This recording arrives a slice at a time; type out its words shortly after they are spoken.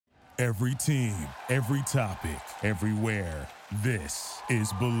Every team, every topic, everywhere. This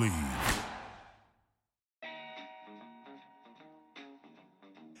is Believe.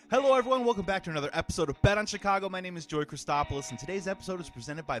 Hello, everyone. Welcome back to another episode of Bet on Chicago. My name is Joey Christopoulos, and today's episode is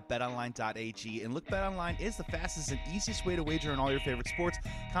presented by BetOnline.ag. And look, BetOnline is the fastest and easiest way to wager on all your favorite sports,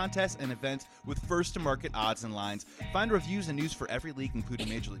 contests, and events with first-to-market odds and lines. Find reviews and news for every league, including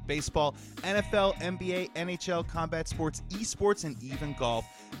Major League Baseball, NFL, NBA, NHL, combat sports, esports, and even golf.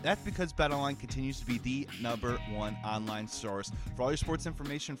 That's because BetOnline continues to be the #1 online source for all your sports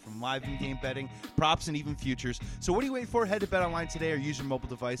information, from live in-game betting, props, and even futures. So what are you waiting for? Head to BetOnline today or use your mobile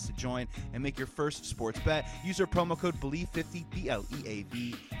device to join and make your first sports bet. Use our promo code BELIEVE50,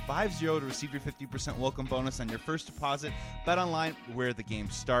 BLEAV50 to receive your 50% welcome bonus on your first deposit. BetOnline, where the game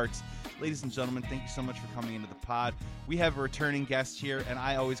starts. Ladies and gentlemen, thank you so much for coming into the pod. We have a returning guest here, and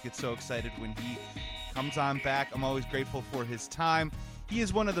I always get so excited when he comes on back. I'm always grateful for his time. He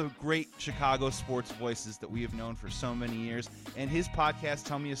is one of the great Chicago sports voices that we have known for so many years, and his podcast,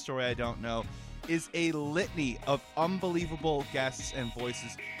 Tell Me a Story I Don't Know, is a litany of unbelievable guests and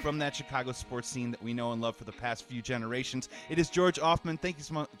voices from that Chicago sports scene that we know and love for the past few generations. It is George Ofman. Thank you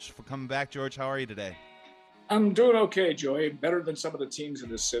so much for coming back, George. How are you today? I'm doing okay, Joey. Better than some of the teams in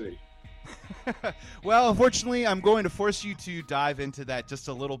this city. Well, unfortunately, I'm going to force you to dive into that just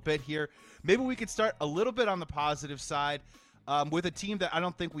a little bit here. Maybe we could start a little bit on the positive side with a team that I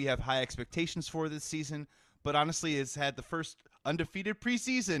don't think we have high expectations for this season, but honestly has had the first undefeated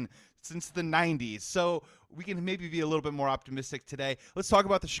preseason since the 90s. So we can maybe be a little bit more optimistic today. Let's talk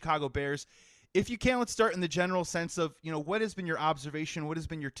about the Chicago Bears. If you can, let's start in the general sense of, what has been your observation? What has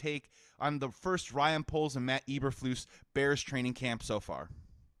been your take on the first Ryan Poles and Matt Eberflus Bears training camp so far?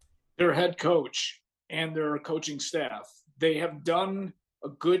 Their head coach and their coaching staff, they have done a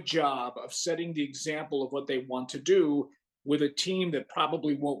good job of setting the example of what they want to do with a team that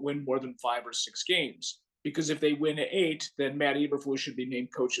probably won't win more than 5 or 6 games. Because if they win 8, then Matt Eberflus should be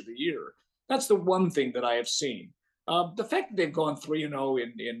named Coach of the Year. That's the one thing that I have seen. The fact that they've gone 3-0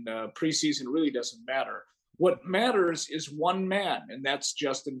 in preseason really doesn't matter. What matters is one man, and that's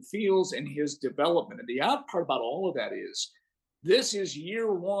Justin Fields and his development. And the odd part about all of that is this is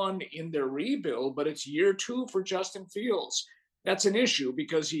year 1 in their rebuild, but it's year 2 for Justin Fields. That's an issue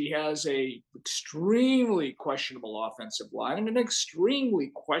because he has a extremely questionable offensive line and an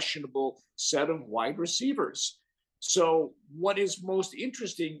extremely questionable set of wide receivers. So what is most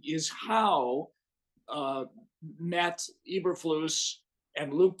interesting is how Matt Eberflus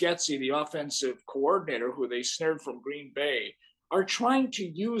and Luke Getsy, the offensive coordinator who they snared from Green Bay, are trying to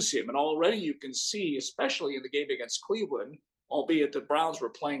use him. And already you can see, especially in the game against Cleveland, albeit the Browns were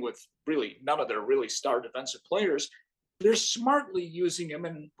playing with really none of their really star defensive players, they're smartly using him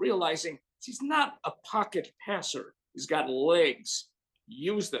and realizing he's not a pocket passer. He's got legs.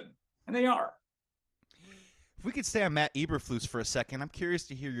 Use them. And they are. If we could stay on Matt Eberflus for a second, I'm curious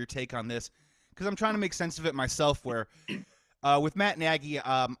to hear your take on this because I'm trying to make sense of it myself where with Matt Nagy,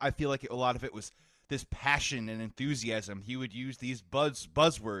 I feel like a lot of it was this passion and enthusiasm. He would use these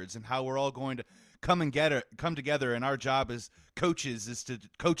buzzwords and how we're all going to come together, and our job as coaches is to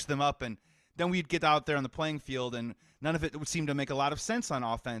coach them up, and then we'd get out there on the playing field, and none of it would seem to make a lot of sense on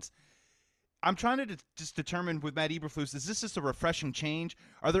offense. I'm trying to just determine with Matt Eberflus, is this just a refreshing change?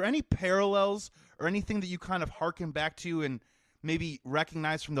 Are there any parallels or anything that you kind of hearken back to and maybe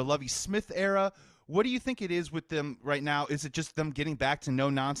recognize from the Lovie Smith era? What do you think it is with them right now? Is it just them getting back to no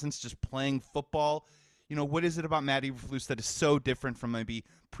nonsense, just playing football? What is it about Matt Eberflus that is so different from maybe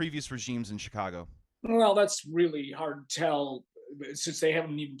previous regimes in Chicago? Well, that's really hard to tell since they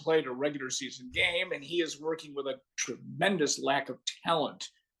haven't even played a regular season game, and he is working with a tremendous lack of talent.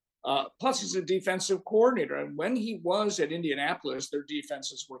 Plus, he's a defensive coordinator, and when he was at Indianapolis, their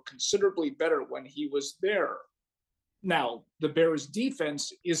defenses were considerably better when he was there. Now, the Bears'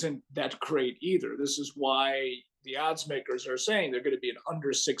 defense isn't that great either. This is why the odds makers are saying they're going to be an under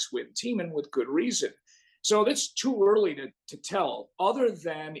 6-win team, and with good reason. So it's too early to tell. Other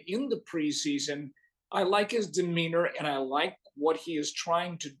than in the preseason, I like his demeanor, and I like what he is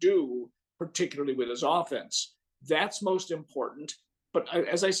trying to do, particularly with his offense. That's most important. But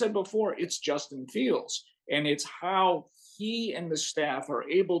as I said before, it's Justin Fields, and it's how he and the staff are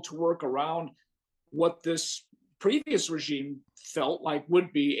able to work around what this previous regime felt like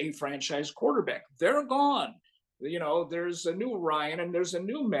would be a franchise quarterback. They're gone. There's a new Ryan and there's a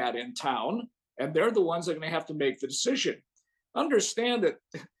new Matt in town, and they're the ones that are going to have to make the decision. Understand that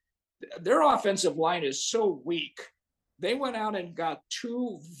their offensive line is so weak. They went out and got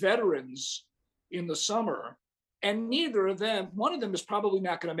 2 veterans in the summer, and neither of them, one of them is probably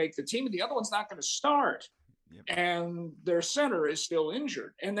not going to make the team, and the other one's not going to start. and their center is still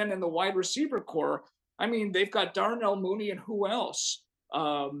injured. And then in the wide receiver core, I mean, they've got Darnell Mooney and who else?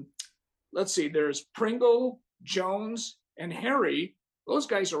 Let's see, there's Pringle, Jones, and Harry. Those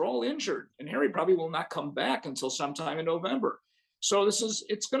guys are all injured, and Harry probably will not come back until sometime in November. So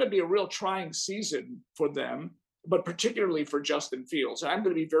it's going to be a real trying season for them, but particularly for Justin Fields. I'm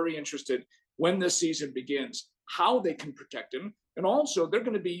going to be very interested when this season begins, how they can protect him. And also, they're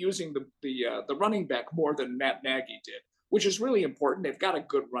going to be using the running back more than Matt Nagy did, which is really important. They've got a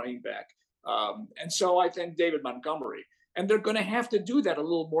good running back. And so I think David Montgomery. And they're going to have to do that a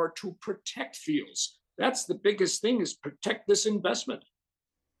little more to protect Fields. That's the biggest thing, is protect this investment.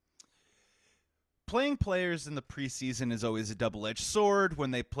 Playing players in the preseason is always a double-edged sword.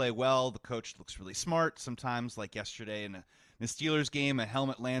 When they play well, the coach looks really smart. Sometimes, like yesterday in the Steelers game, a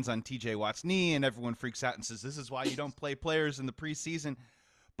helmet lands on TJ Watt's knee, and everyone freaks out and says, this is why you don't play players in the preseason.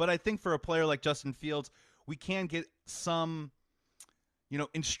 But I think for a player like Justin Fields, we can get some,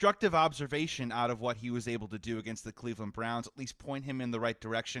 instructive observation out of what he was able to do against the Cleveland Browns, at least point him in the right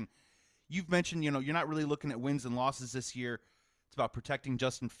direction. You've mentioned, you're not really looking at wins and losses this year. It's about protecting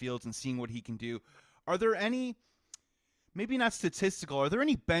Justin Fields and seeing what he can do. Are there any, maybe not statistical, are there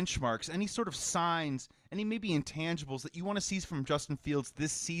any benchmarks, any sort of signs, any maybe intangibles that you want to see from Justin Fields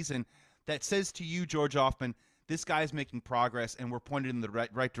this season that says to you, George Hoffman, this guy's making progress and we're pointed in the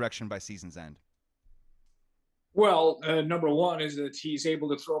right direction by season's end? Well, number one is that he's able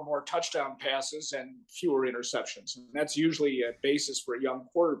to throw more touchdown passes and fewer interceptions. And that's usually a basis for a young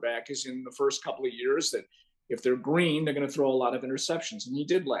quarterback, is in the first couple of years that if they're green, they're going to throw a lot of interceptions. And he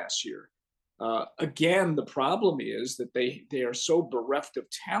did last year. Again, the problem is that they are so bereft of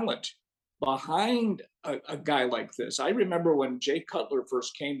talent behind a guy like this. I remember when Jay Cutler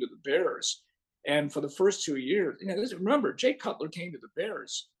first came to the Bears, and for the first 2 years, remember, Jay Cutler came to the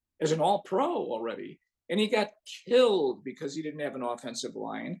Bears as an all-pro already, and he got killed because he didn't have an offensive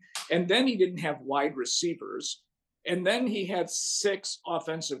line, and then he didn't have wide receivers, and then he had 6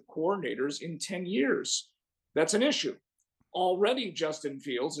 offensive coordinators in 10 years. That's an issue. Already, Justin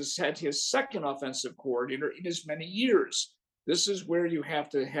Fields has had his second offensive coordinator in as many years. This is where you have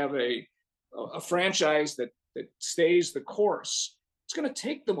to have a franchise that stays the course. It's going to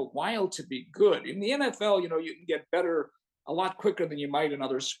take them a while to be good. In the NFL, you can get better a lot quicker than you might in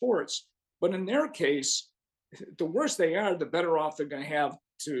other sports. But in their case, the worse they are, the better off they're going to have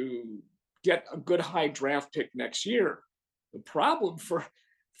to get a good high draft pick next year. The problem for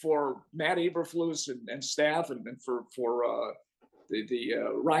Matt Eberflus and staff and for the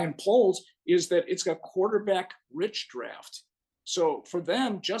Ryan Poles is that it's a quarterback-rich draft. So for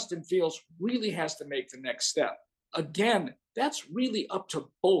them, Justin Fields really has to make the next step. Again, that's really up to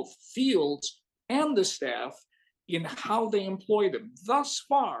both Fields and the staff in how they employ them. Thus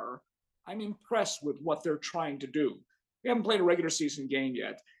far, I'm impressed with what they're trying to do. We haven't played a regular season game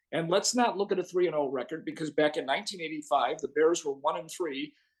yet. And let's not look at a 3-0 record, because back in 1985, the Bears were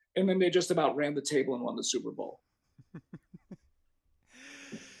 1-3, and then they just about ran the table and won the Super Bowl.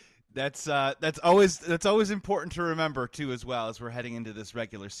 That's always important to remember too, as well, as we're heading into this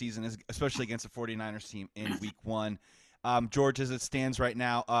regular season, especially against the 49ers team in Week 1. George, as it stands right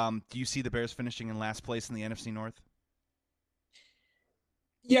now, do you see the Bears finishing in last place in the NFC North?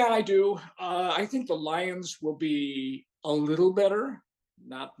 Yeah, I do. I think the Lions will be a little better,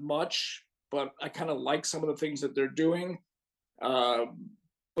 not much, but I kind of like some of the things that they're doing.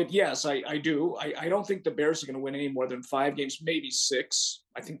 But yes, I do. I don't think the Bears are going to win any more than 5 games, maybe 6.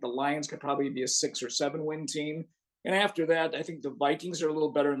 I think the Lions could probably be a 6 or 7 win team. And after that, I think the Vikings are a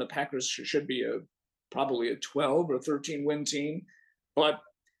little better, and the Packers should be probably a 12 or 13 win team. But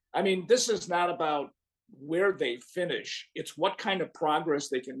I mean, this is not about where they finish. It's what kind of progress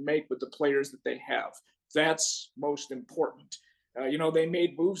they can make with the players that they have. That's most important. They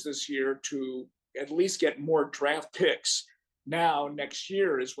made moves this year to at least get more draft picks. Now, next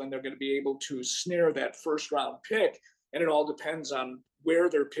year is when they're going to be able to snare that first round pick. And it all depends on where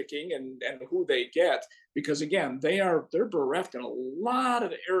they're picking and who they get. Because again, they're bereft in a lot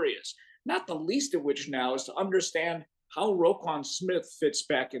of areas, not the least of which now is to understand how Roquan Smith fits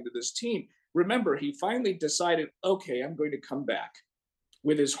back into this team. Remember, he finally decided, okay, I'm going to come back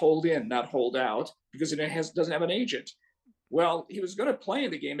with his hold in, not hold out, because it doesn't have an agent. Well, he was going to play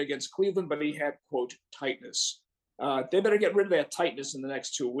in the game against Cleveland, but he had, quote, tightness. They better get rid of that tightness in the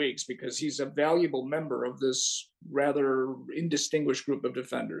next 2 weeks, because he's a valuable member of this rather indistinguished group of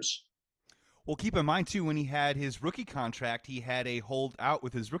defenders. Well, keep in mind, too, when he had his rookie contract, he had a hold out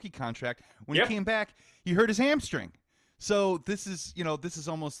with his rookie contract. When he came back, he hurt his hamstring. So this is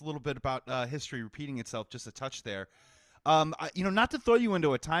almost a little bit about history repeating itself, just a touch there. Not to throw you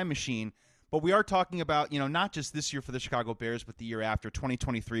into a time machine, But we are talking about, not just this year for the Chicago Bears, but the year after,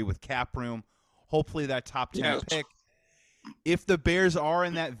 2023, with cap room. Hopefully that top 10 pick. If the Bears are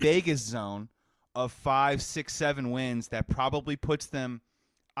in that Vegas zone of 5, 6, 7 wins, that probably puts them,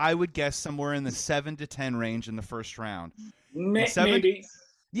 I would guess, somewhere in the 7 to 10 range in the first round. Maybe.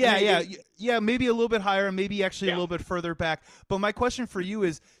 Yeah, maybe a little bit higher, maybe actually a little bit further back. But my question for you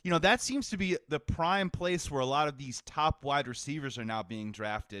is, that seems to be the prime place where a lot of these top wide receivers are now being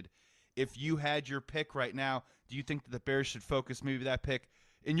drafted. If you had your pick right now, do you think that the Bears should focus maybe that pick,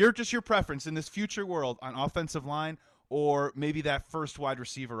 in your preference in this future world, on offensive line, or maybe that first wide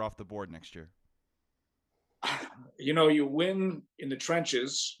receiver off the board next year? You win in the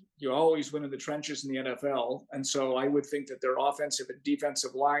trenches. You always win in the trenches in the NFL. And so I would think that their offensive and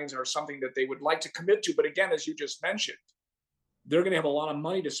defensive lines are something that they would like to commit to. But again, as you just mentioned, they're going to have a lot of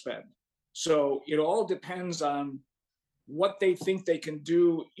money to spend. So it all depends on what they think they can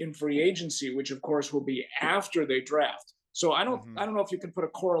do in free agency, which of course will be after they draft. So I don't know if you can put a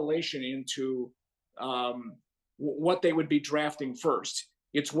correlation into what they would be drafting first.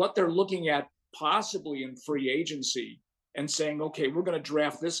 It's what they're looking at possibly in free agency and saying, okay, we're going to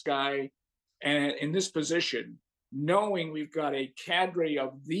draft this guy and in this position, knowing we've got a cadre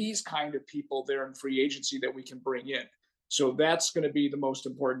of these kind of people there in free agency that we can bring in. So that's going to be the most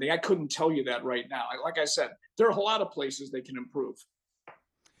important thing. I couldn't tell you that right now. Like I said, there are a lot of places they can improve.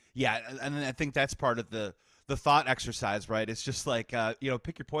 Yeah, and I think that's part of the thought exercise, right? It's just like,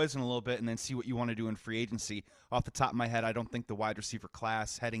 pick your poison a little bit and then see what you want to do in free agency. Off the top of my head, I don't think the wide receiver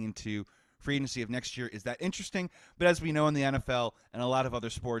class heading into free agency of next year is that interesting. But as we know in the NFL and a lot of other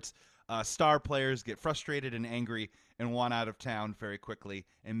sports, star players get frustrated and angry and want out of town very quickly.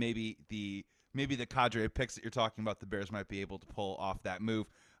 And maybe the cadre of picks that you're talking about, the Bears might be able to pull off that move.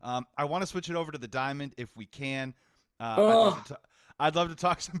 I want to switch it over to the diamond if we can. I'd love to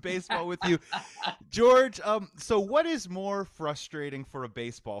talk some baseball with you. George, so what is more frustrating for a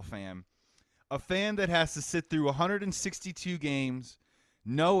baseball fan? A fan that has to sit through 162 games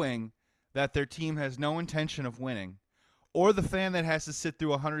knowing that their team has no intention of winning, or the fan that has to sit through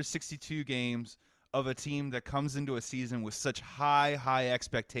 162 games of a team that comes into a season with such high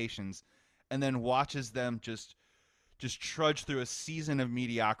expectations and then watches them just trudge through a season of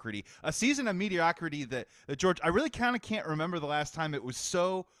mediocrity. A season of mediocrity that George, I really kind of can't remember the last time it was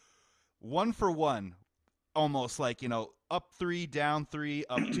so one for one, almost like, up 3, down 3,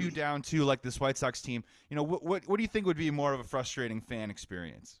 up 2, down 2, like this White Sox team. What do you think would be more of a frustrating fan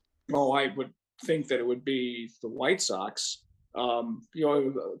experience? Oh, I would think that it would be the White Sox.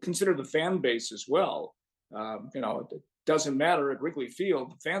 Consider the fan base as well. It doesn't matter at Wrigley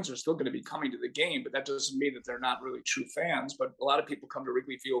Field. The fans are still going to be coming to the game, but that doesn't mean that they're not really true fans. But a lot of people come to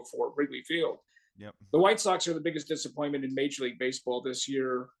Wrigley Field for Wrigley Field. Yep. The White Sox are the biggest disappointment in Major League Baseball this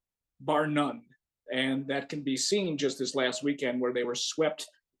year, bar none. And that can be seen just this last weekend where they were swept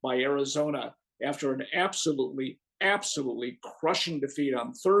by Arizona after an absolutely crushing defeat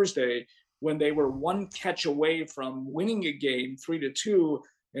on Thursday, when they were one catch away from winning a game 3-2,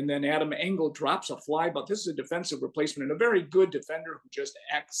 and then Adam Engel drops a fly. But this is a defensive replacement and a very good defender who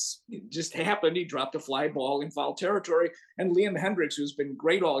just happened. He dropped a fly ball in foul territory, and Liam Hendriks, who's been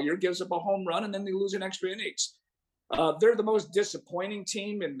great all year, gives up a home run, and then they lose in extra innings. They're the most disappointing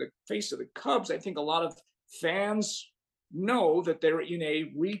team in the face of the Cubs. I think a lot of fans know that they're in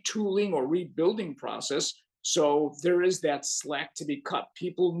a retooling or rebuilding process. So there is that slack to be cut.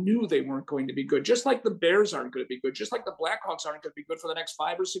 People knew they weren't going to be good, just like the Bears aren't going to be good, just like the Blackhawks aren't going to be good for the next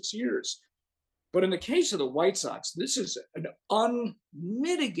 5 or 6 years. But in the case of the White Sox, this is an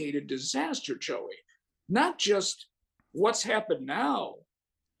unmitigated disaster, Joey. Not just what's happened now,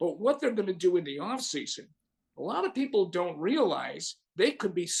 but what they're going to do in the offseason. A lot of people don't realize they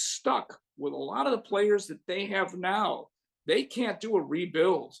could be stuck with a lot of the players that they have now. They can't do a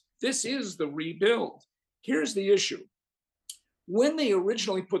rebuild. This is the rebuild. Here's the issue. When they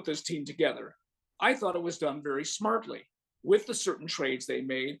originally put this team together, I thought it was done very smartly with the certain trades they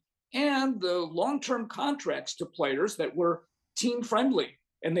made and the long-term contracts to players that were team-friendly.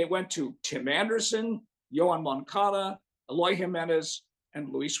 And they went to Tim Anderson, Yoan Moncada, Eloy Jimenez, and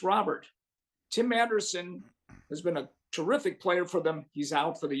Luis Robert. Tim Anderson has been a terrific player for them. He's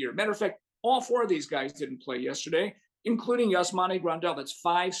out for the year. Matter of fact, all 4 of these guys didn't play yesterday, including Yasmani Grandal. That's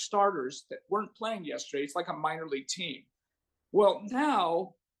 5 starters that weren't playing yesterday. It's like a minor league team. Well,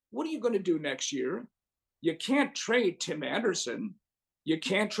 now, what are you going to do next year? You can't trade Tim Anderson. You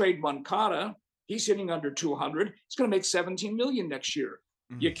can't trade Moncada. He's hitting under 200. He's going to make $17 million next year.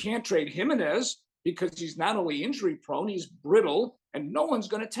 Mm-hmm. You can't trade Jimenez because he's not only injury prone, he's brittle, and no one's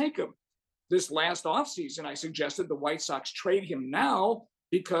going to take him. This last offseason, I suggested the White Sox trade him now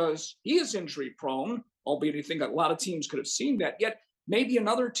because he is injury prone, albeit I think a lot of teams could have seen that. Yet maybe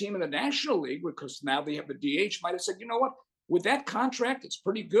another team in the National League, because now they have the DH, might have said, you know what, with that contract, it's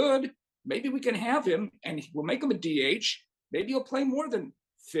pretty good. Maybe we can have him and we'll make him a DH. Maybe he'll play more than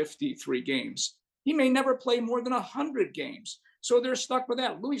 53 games. He may never play more than 100 games. So they're stuck with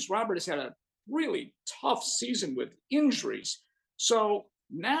that. Luis Robert has had a really tough season with injuries. So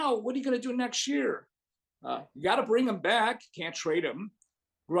now what are you going to do next year? You got to bring him back. Can't trade him.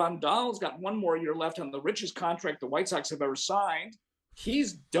 Grandal's got one more year left on the richest contract the White Sox have ever signed.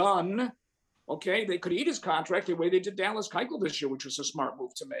 He's done. Okay, they could eat his contract the way they did Dallas Keuchel this year, which was a smart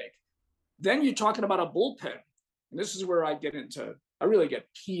move to make. Then you're talking about a bullpen. And this is where I really get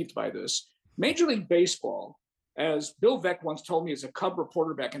peeved by this. Major League Baseball, as Bill Veeck once told me as a Cub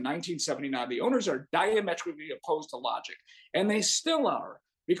reporter back in 1979, the owners are diametrically opposed to logic. And they still are,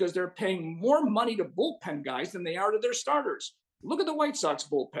 because they're paying more money to bullpen guys than they are to their starters. Look at the White Sox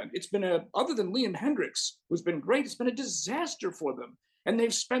bullpen. It's been other than Liam Hendriks, who's been great, it's been a disaster for them. And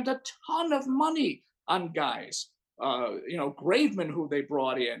they've spent a ton of money on guys. Graveman, who they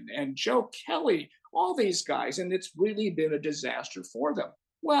brought in, and Joe Kelly, all these guys, and it's really been a disaster for them.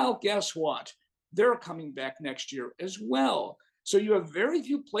 Well, guess what? They're coming back next year as well. So you have very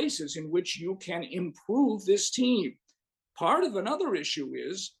few places in which you can improve this team. Part of another issue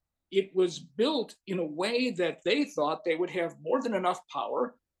is it was built in a way that they thought they would have more than enough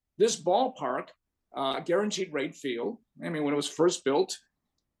power. This ballpark, guaranteed rate field, I mean, when it was first built,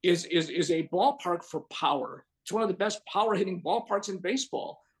 is a ballpark for power. It's one of the best power hitting ballparks in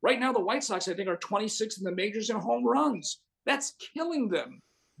baseball. Right now, the White Sox, I think, are 26th in the majors in home runs. That's killing them.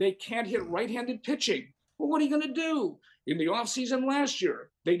 They can't hit right-handed pitching. Well, what are you going to do? In the offseason last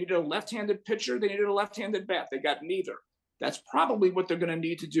year, they needed a left-handed pitcher. They needed a left-handed bat. They got neither. That's probably what they're going to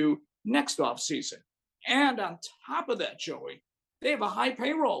need to do next offseason. And on top of that, Joey, they have a high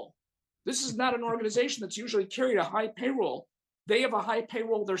payroll. This is not an organization that's usually carried a high payroll. They have a high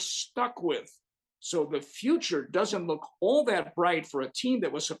payroll they're stuck with. So the future doesn't look all that bright for a team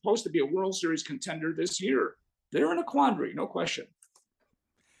that was supposed to be a World Series contender this year. They're in a quandary, no question.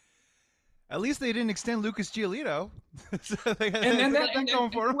 At least they didn't extend Lucas Giolito. So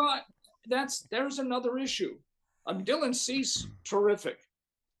there's another issue. Dylan Cease, terrific.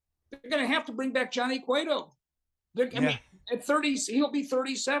 They're going to have to bring back Johnny Cueto. At 30, he'll be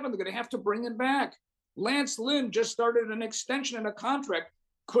 37. They're going to have to bring him back. Lance Lynn just started an extension and a contract.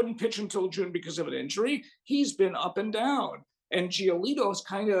 Couldn't pitch until June because of an injury. He's been up and down. And Giolito's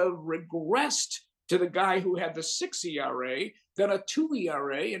kind of regressed to the guy who had the 6 ERA, then a 2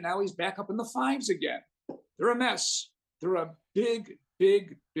 ERA, and now he's back up in the 5s again. They're a mess. They're a big,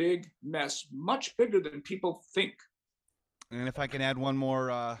 big, big mess, much bigger than people think. And if I can add one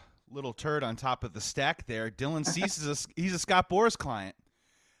more little turd on top of the stack there, Dylan Cease he's a Scott Boras client.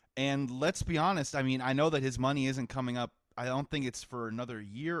 And let's be honest, I mean, I know that his money isn't coming up. I don't think it's for another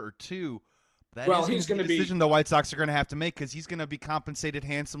year or two. He's going to be a decision the White Sox are going to have to make, because he's going to be compensated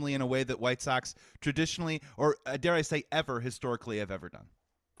handsomely in a way that White Sox traditionally, or dare I say ever, historically have ever done.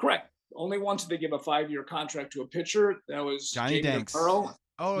 Correct. Only once did they give a 5-year contract to a pitcher. That was Johnny Danks. Navarro.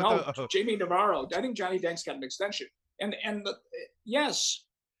 Jamie Navarro. I think Johnny Danks got an extension. Yes,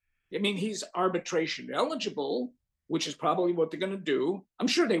 I mean, he's arbitration eligible, which is probably what they're going to do. I'm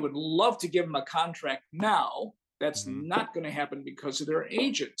sure they would love to give him a contract now. That's not going to happen because of their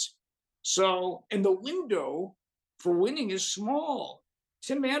agent. So, and the window for winning is small.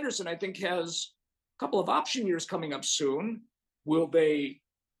 Tim Anderson, I think, has a couple of option years coming up soon. Will they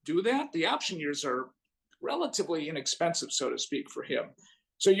do that? The option years are relatively inexpensive, so to speak, for him.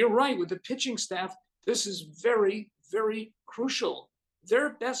 So you're right, with the pitching staff, this is very, very crucial.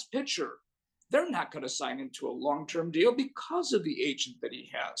 Their best pitcher, they're not going to sign into a long-term deal because of the agent that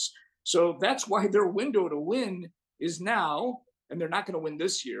he has. So that's why their window to win is now, and they're not going to win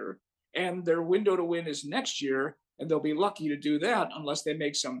this year. And their window to win is next year, and they'll be lucky to do that unless they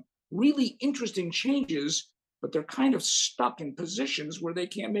make some really interesting changes, but they're kind of stuck in positions where they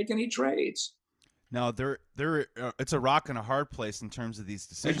can't make any trades. No, it's a rock and a hard place in terms of these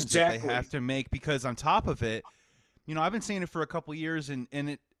decisions exactly. that they have to make, because on top of it, I've been saying it for a couple of years, and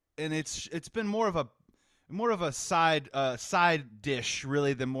it's been more of a side dish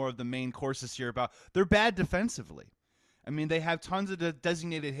really than more of the main course this year. About they're bad defensively. I mean, they have tons of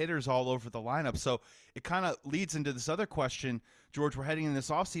designated hitters all over the lineup. So it kind of leads into this other question, George. We're heading in this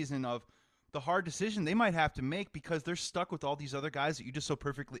offseason of the hard decision they might have to make, because they're stuck with all these other guys that you just so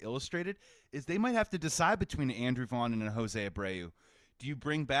perfectly illustrated, is they might have to decide between an Andrew Vaughn and a Jose Abreu. Do you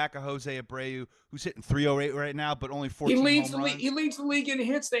bring back a Jose Abreu who's hitting 308 right now, but only 14 he leads home runs? He leads the league in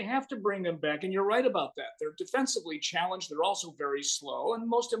hits. They have to bring him back, and you're right about that. They're defensively challenged. They're also very slow, and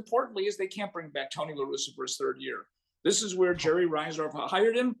most importantly is they can't bring back Tony La Russa for his third year. This is where Jerry Reinsdorf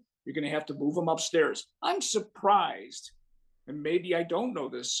hired him. You're going to have to move him upstairs. I'm surprised, and maybe I don't know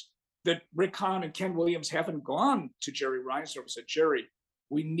this, that Rick Hahn and Ken Williams haven't gone to Jerry Reinsdorf and said, Jerry,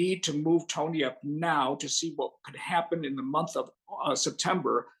 we need to move Tony up now to see what could happen in the month of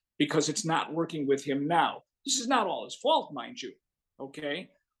September, because it's not working with him now. This is not all his fault, mind you, okay?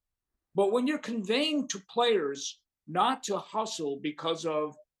 But when you're conveying to players not to hustle because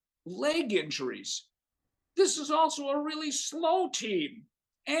of leg injuries, this is also a really slow team,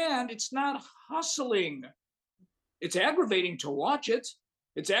 and it's not hustling. It's aggravating to watch it.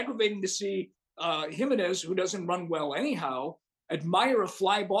 It's aggravating to see Jimenez, who doesn't run well anyhow, admire a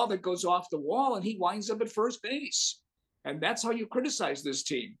fly ball that goes off the wall, and he winds up at first base. And that's how you criticize this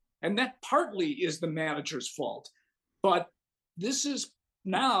team. And that partly is the manager's fault. But this is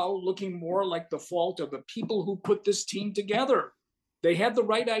now looking more like the fault of the people who put this team together. They had the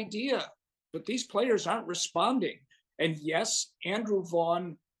right idea, but these players aren't responding. And yes, Andrew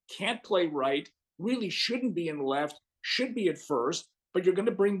Vaughn can't play right, really shouldn't be in left, should be at first, but you're going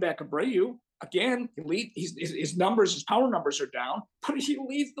to bring back Abreu. Again, his numbers, his power numbers are down, but he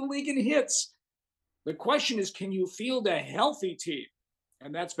leads the league in hits. The question is, can you field a healthy team?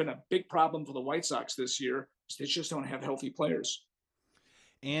 And that's been a big problem for the White Sox this year. They just don't have healthy players.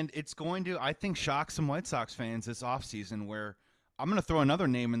 And it's going to, I think, shock some White Sox fans this offseason, where I'm going to throw another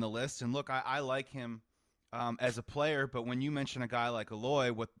name in the list. And look, I like him as a player, but when you mention a guy like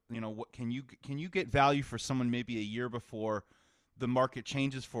Eloy, what can you get value for someone maybe a year before the market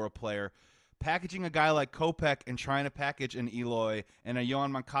changes for a player? Packaging a guy like Kopech and trying to package an Eloy and a Yohan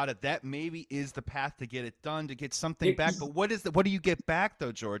Moncada, that maybe is the path to get it done, to get something back. But what do you get back,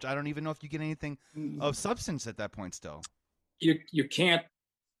 though, George? I don't even know if you get anything of substance at that point still. You can't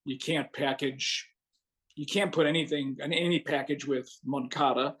package. You can't put anything in any package with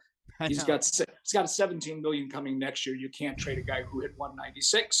Moncada. He's got a 17 million coming next year. You can't trade a guy who hit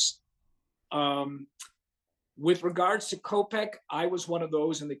 196. With regards to Kopech, I was one of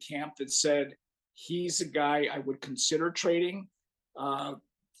those in the camp that said he's a guy I would consider trading.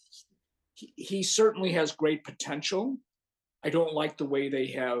 He certainly has great potential. I don't like the way they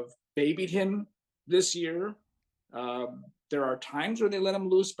have babied him this year. There are times where they let him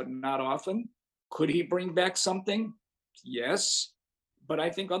loose, but not often. Could he bring back something? Yes. But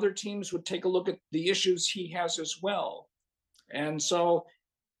I think other teams would take a look at the issues he has as well. And so,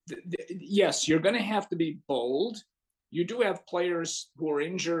 yes, you're going to have to be bold. You do have players who are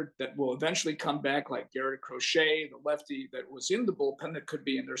injured that will eventually come back, like Garrett Crochet, the lefty that was in the bullpen that could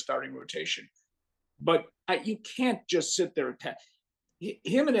be in their starting rotation. But you can't just sit there.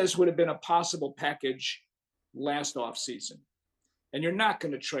 Jimenez would have been a possible package last offseason. And you're not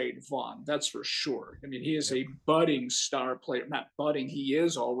going to trade Vaughn, that's for sure. I mean, he is a budding star player. Not budding, he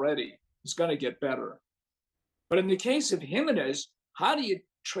is already. He's going to get better. But in the case of Jimenez, how do you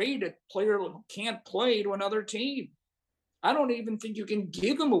trade a player who can't play to another team? I don't even think you can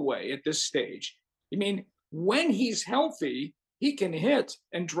give him away at this stage. I mean, when he's healthy, he can hit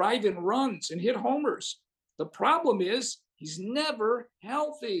and drive in runs and hit homers. The problem is he's never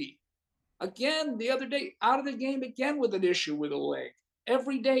healthy. Again, the other day, out of the game again with an issue with a leg.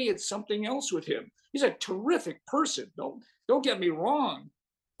 Every day it's something else with him. He's a terrific person. Don't get me wrong.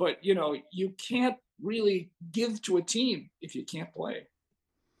 But, you can't really give to a team if you can't play.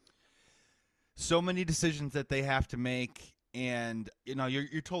 So many decisions that they have to make, and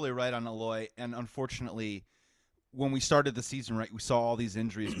you're totally right on Eloy. And unfortunately, when we started the season, right, we saw all these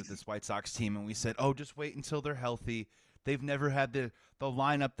injuries with this White Sox team, and we said, "Oh, just wait until they're healthy." They've never had the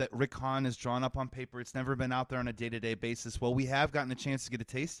lineup that Rick Hahn has drawn up on paper. It's never been out there on a day-to-day basis. Well, we have gotten a chance to get a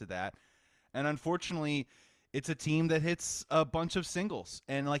taste of that, and unfortunately, it's a team that hits a bunch of singles,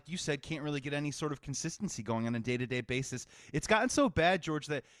 and like you said, can't really get any sort of consistency going on a day-to-day basis. It's gotten so bad, George,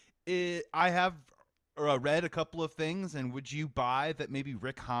 that I have read a couple of things, and would you buy that maybe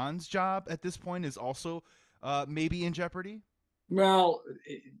Rick Hahn's job at this point is also maybe in jeopardy? Well,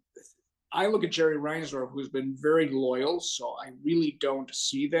 I look at Jerry Reinsdorf, who's been very loyal, so I really don't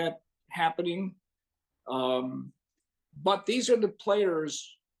see that happening. But these are the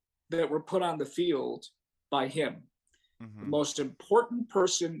players that were put on the field by him. Mm-hmm. The most important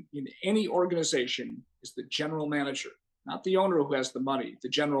person in any organization is the general manager, not the owner who has the money, the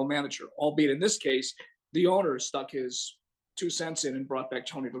general manager, albeit in this case, the owner stuck his 2 cents in and brought back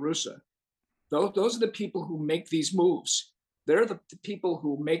Tony La Russa. Those are the people who make these moves. They're the people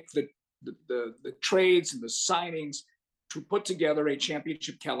who make the trades and the signings. to put together a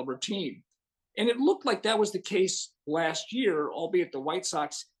championship caliber team. And it looked like that was the case last year, albeit the White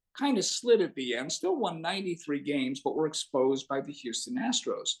Sox kind of slid at the end, still won 93 games, but were exposed by the Houston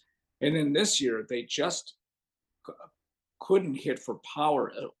Astros. And then this year, they just couldn't hit for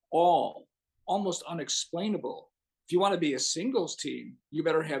power at all, almost unexplainable. If you want to be a singles team, you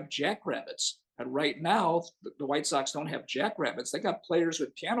better have jackrabbits. And right now, the White Sox don't have jackrabbits. They got players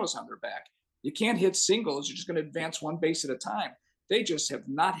with pianos on their back. You can't hit singles. You're just going to advance one base at a time. They just have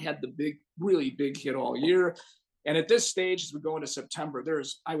not had the really big hit all year. And at this stage, as we go into September,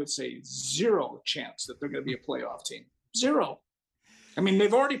 there's, I would say, zero chance that they're going to be a playoff team. Zero. I mean,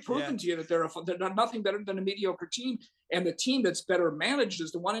 they've already proven to you that they're nothing better than a mediocre team. And the team that's better managed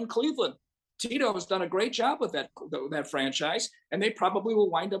is the one in Cleveland. Tito has done a great job with that franchise, and they probably will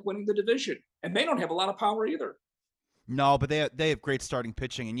wind up winning the division. And they don't have a lot of power either. No, but they have great starting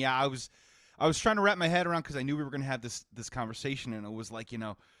pitching. And yeah, I was trying to wrap my head around because I knew we were going to have this conversation, and it was like,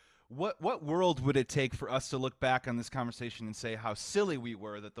 what world would it take for us to look back on this conversation and say how silly we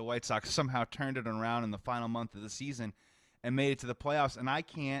were that the White Sox somehow turned it around in the final month of the season and made it to the playoffs? And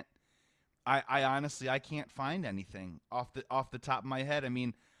I honestly can't find anything off the top of my head. I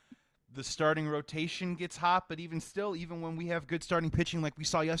mean, the starting rotation gets hot, but even when we have good starting pitching like we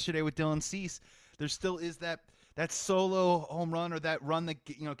saw yesterday with Dylan Cease, there still is that solo home run or that run that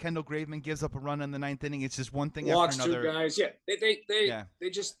Kendall Graveman gives up a run in the ninth inning. It's just one thing Walks after another. Two guys,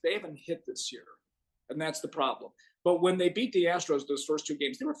 they haven't hit this year, and that's the problem. But when they beat the Astros those first two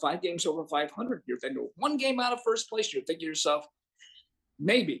games, they were 5 games over 500. You're thinking 1 game out of first place. You're thinking to yourself,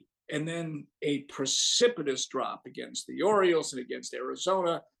 maybe. And then a precipitous drop against the Orioles and against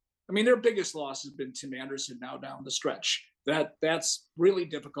Arizona. I mean, their biggest loss has been Tim Anderson now down the stretch. That's really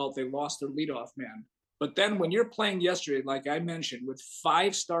difficult. They lost their leadoff man. But then when you're playing yesterday, like I mentioned, with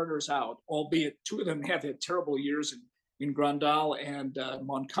 5 starters out, albeit 2 of them have had terrible years in Grandal and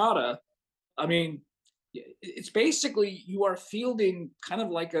Moncada, I mean, it's basically you are fielding kind of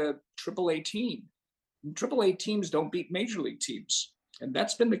like a AAA team. And AAA teams don't beat major league teams, and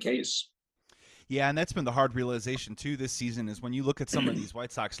that's been the case. Yeah, and that's been the hard realization, too, this season is when you look at some of these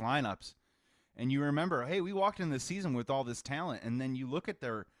White Sox lineups and you remember, hey, we walked in this season with all this talent, and then you look at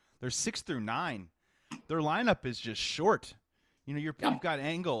their 6 through 9, their lineup is just short. You've got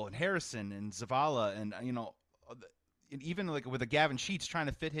Engel and Harrison and Zavala and, even like with a Gavin Sheets trying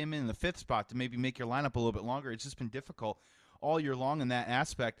to fit him in the 5th spot to maybe make your lineup a little bit longer. It's just been difficult all year long in that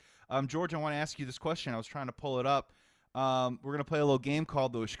aspect. George, I want to ask you this question. I was trying to pull it up. We're going to play a little game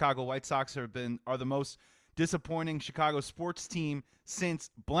called the Chicago White Sox are the most disappointing Chicago sports team since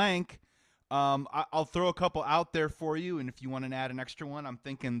blank. I'll throw a couple out there for you, and if you want to add an extra one, I'm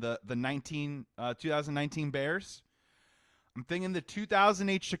thinking the 2019 Bears. I'm thinking the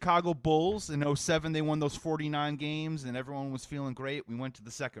 2008 Chicago Bulls. In 2007, they won those 49 games, and everyone was feeling great. We went to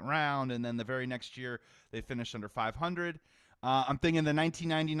the second round, and then the very next year, they finished under 500. I'm thinking the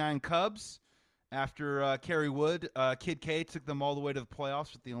 1999 Cubs. After Kerry Wood, Kid K took them all the way to the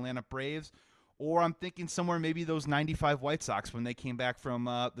playoffs with the Atlanta Braves. Or I'm thinking somewhere maybe those 95 White Sox when they came back from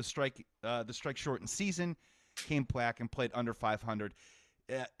the strike shortened season, came back and played under 500.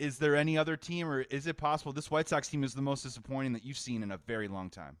 Is there any other team, or is it possible this White Sox team is the most disappointing that you've seen in a very long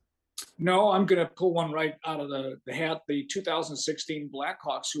time? No, I'm going to pull one right out of the hat. The 2016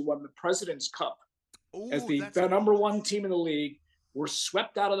 Blackhawks, who won the President's Cup as the number 1 team in the league, were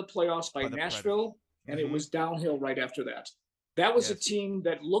swept out of the playoffs by Nashville, and it was downhill right after that. That was a team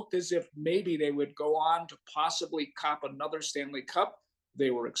that looked as if maybe they would go on to possibly cop another Stanley Cup. They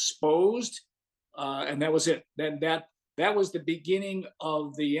were exposed, and that was it. Then that was the beginning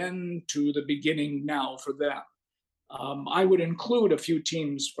of the end to the beginning now for them. I would include a few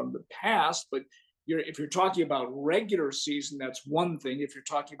teams from the past, but if you're talking about regular season, that's one thing. If you're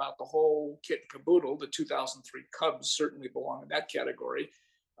talking about the whole kit and caboodle, the 2003 Cubs certainly belong in that category.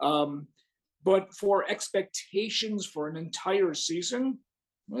 But for expectations for an entire season,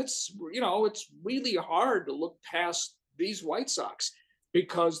 it's really hard to look past these White Sox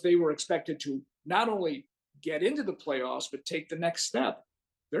because they were expected to not only get into the playoffs, but take the next step.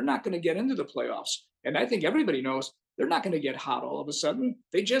 They're not going to get into the playoffs. And I think everybody knows they're not going to get hot all of a sudden.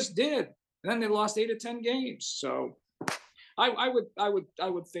 They just did. And then they lost 8 of 10 games. So I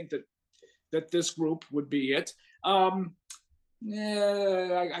would think that this group would be it. I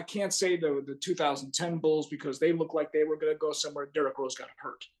can't say the 2010 Bulls because they look like they were going to go somewhere. Derrick Rose got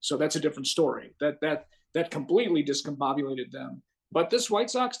hurt. So that's a different story. That completely discombobulated them. But this White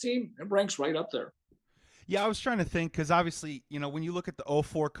Sox team, it ranks right up there. Yeah, I was trying to think because obviously, when you look at the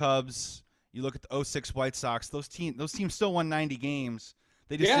 04 Cubs, you look at the 06 White Sox, those teams still won 90 games.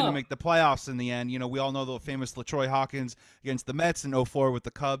 They just didn't make the playoffs in the end. You know, we all know the famous LaTroy Hawkins against the Mets in 2004 with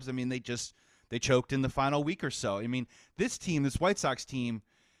the Cubs. I mean, they choked in the final week or so. I mean, this White Sox team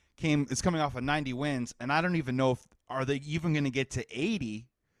is coming off of 90 wins, and I don't even know are they even going to get to 80.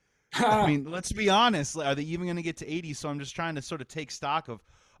 I mean, let's be honest. Are they even going to get to 80? So I'm just trying to sort of take stock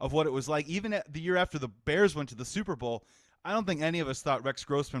of what it was like. Even the year after the Bears went to the Super Bowl, I don't think any of us thought Rex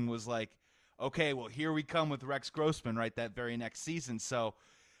Grossman was like, okay, well, here we come with Rex Grossman, right, that very next season. So,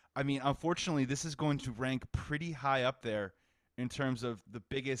 I mean, unfortunately, this is going to rank pretty high up there in terms of the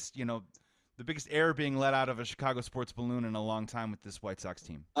biggest error being let out of a Chicago sports balloon in a long time with this White Sox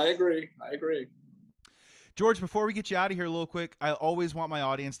team. I agree. George, before we get you out of here a little quick, I always want my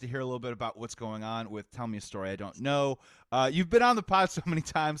audience to hear a little bit about what's going on with Tell Me a Story I Don't Know. You've been on the pod so many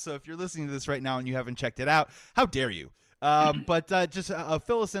times, so if you're listening to this right now and you haven't checked it out, how dare you? But just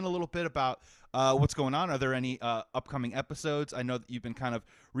fill us in a little bit about what's going on. Are there any upcoming episodes? I know that you've been kind of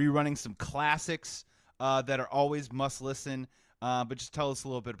rerunning some classics that are always must listen, but just tell us a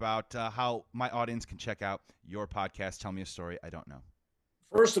little bit about how my audience can check out your podcast, Tell Me a Story I Don't Know.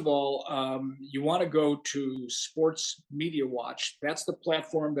 First of all, you want to go to Sports Media Watch. That's the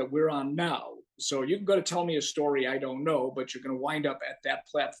platform that we're on now. So you can go to Tell Me a Story I Don't Know, but you're going to wind up at that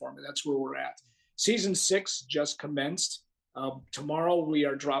platform, and that's where we're at. Season 6 just commenced. Tomorrow we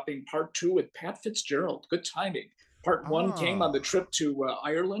are dropping part 2 with Pat Fitzgerald. Good timing. Part 1 came on the trip to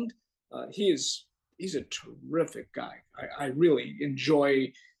Ireland. He's a terrific guy. I really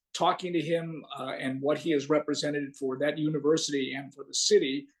enjoy talking to him and what he has represented for that university and for the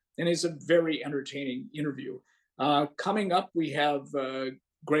city. And it's a very entertaining interview. Coming up, we have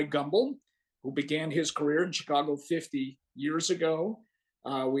Greg Gumbel, who began his career in Chicago 50 years ago.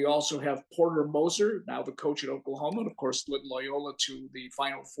 We also have Porter Moser, now the coach at Oklahoma, and of course led Loyola to the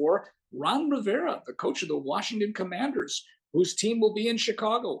Final Four. Ron Rivera, the coach of the Washington Commanders, whose team will be in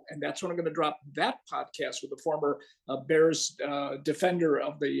Chicago. And that's when I'm going to drop that podcast with the former Bears defender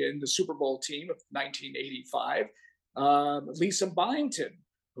in the Super Bowl team of 1985. Lisa Byington,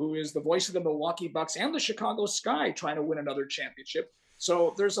 who is the voice of the Milwaukee Bucks and the Chicago Sky, trying to win another championship.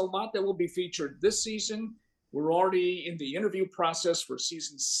 So there's a lot that will be featured this season. We're already in the interview process for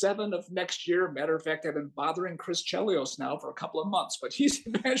season 7 of next year. Matter of fact, I've been bothering Chris Chelios now for a couple of months, but he's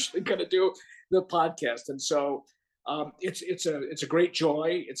eventually going to do the podcast. And so it's a great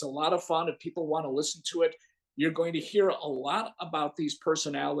joy. It's a lot of fun. If people want to listen to it, you're going to hear a lot about these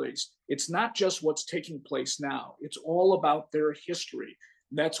personalities. It's not just what's taking place now. It's all about their history.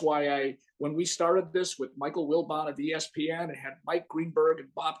 And that's why when we started this with Michael Wilbon of ESPN and had Mike Greenberg and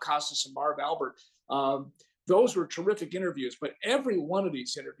Bob Costas and Marv Albert, those were terrific interviews, but every one of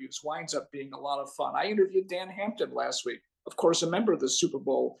these interviews winds up being a lot of fun. I interviewed Dan Hampton last week, of course, a member of the Super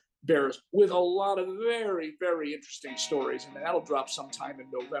Bowl Bears, with a lot of very, very interesting stories, and that'll drop sometime in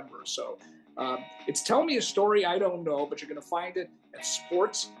November. So it's Tell Me a Story I Don't Know, but you're going to find it at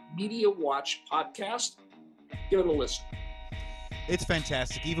Sports Media Watch Podcast. Give it a listen. It's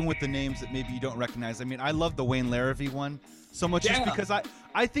fantastic, even with the names that maybe you don't recognize. I mean, I love the Wayne Larrivee one so much just because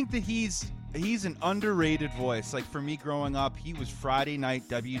I think that he's an underrated voice. Like, for me growing up, he was Friday night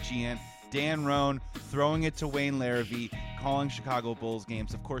WGN. Dan Roan throwing it to Wayne Larrivee, calling Chicago Bulls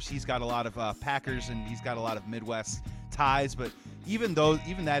games. Of course, he's got a lot of Packers and he's got a lot of Midwest ties, but even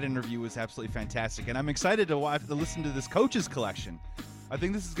that interview was absolutely fantastic. And I'm excited to listen to this coaches collection. I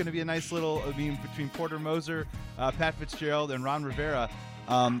think this is going to be a nice little, between Porter Moser, Pat Fitzgerald, and Ron Rivera.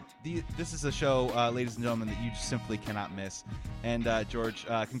 This is a show, ladies and gentlemen, that you just simply cannot miss. And George,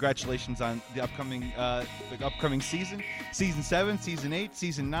 congratulations on the upcoming season, season 7, season 8,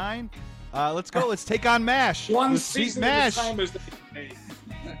 season 9. Let's go. Let's take on MASH. One season at a time is the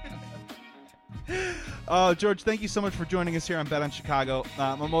George, thank you so much for joining us here on Bet on Chicago.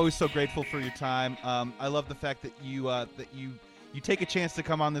 I'm always so grateful for your time. I love the fact that you take a chance to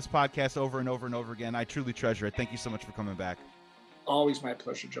come on this podcast over and over and over again. I truly treasure it. Thank you so much for coming back. Always my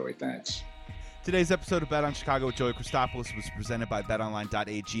pleasure, Joey. Thanks. Today's episode of Bet on Chicago with Joey Christopoulos was presented by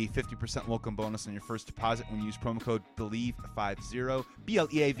BetOnline.ag. 50% welcome bonus on your first deposit when you use promo code BELIEVE50,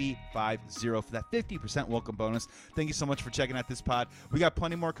 BLEAV50 for that 50% welcome bonus. Thank you so much for checking out this pod. We got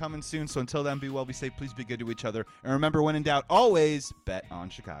plenty more coming soon, so until then, be well, be safe, please be good to each other. And remember, when in doubt, always bet on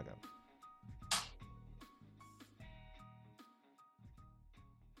Chicago.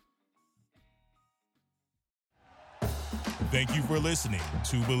 Thank you for listening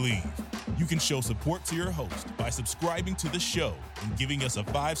to Believe. You can show support to your host by subscribing to the show and giving us a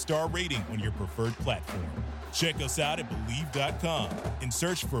 5-star rating on your preferred platform. Check us out at Believe.com and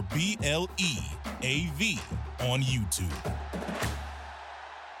search for BLEAV on YouTube.